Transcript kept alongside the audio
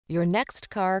Your next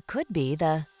car could be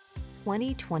the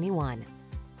 2021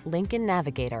 Lincoln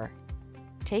Navigator.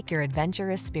 Take your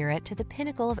adventurous spirit to the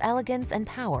pinnacle of elegance and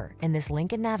power in this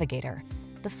Lincoln Navigator,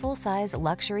 the full-size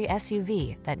luxury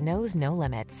SUV that knows no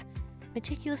limits.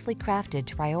 Meticulously crafted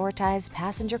to prioritize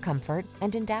passenger comfort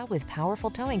and endowed with powerful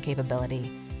towing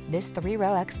capability, this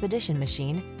three-row expedition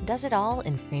machine does it all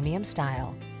in premium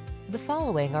style. The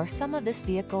following are some of this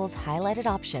vehicle's highlighted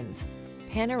options: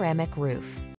 panoramic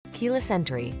roof, keyless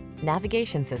entry,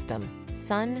 navigation system,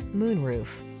 sun, moon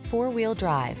roof, four-wheel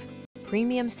drive,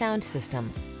 premium sound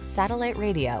system, satellite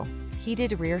radio,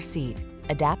 heated rear seat,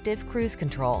 adaptive cruise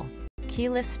control,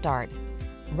 keyless start.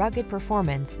 Rugged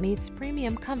performance meets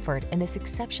premium comfort in this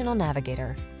exceptional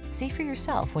Navigator. See for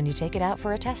yourself when you take it out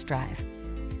for a test drive.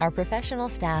 Our professional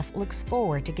staff looks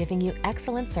forward to giving you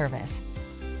excellent service.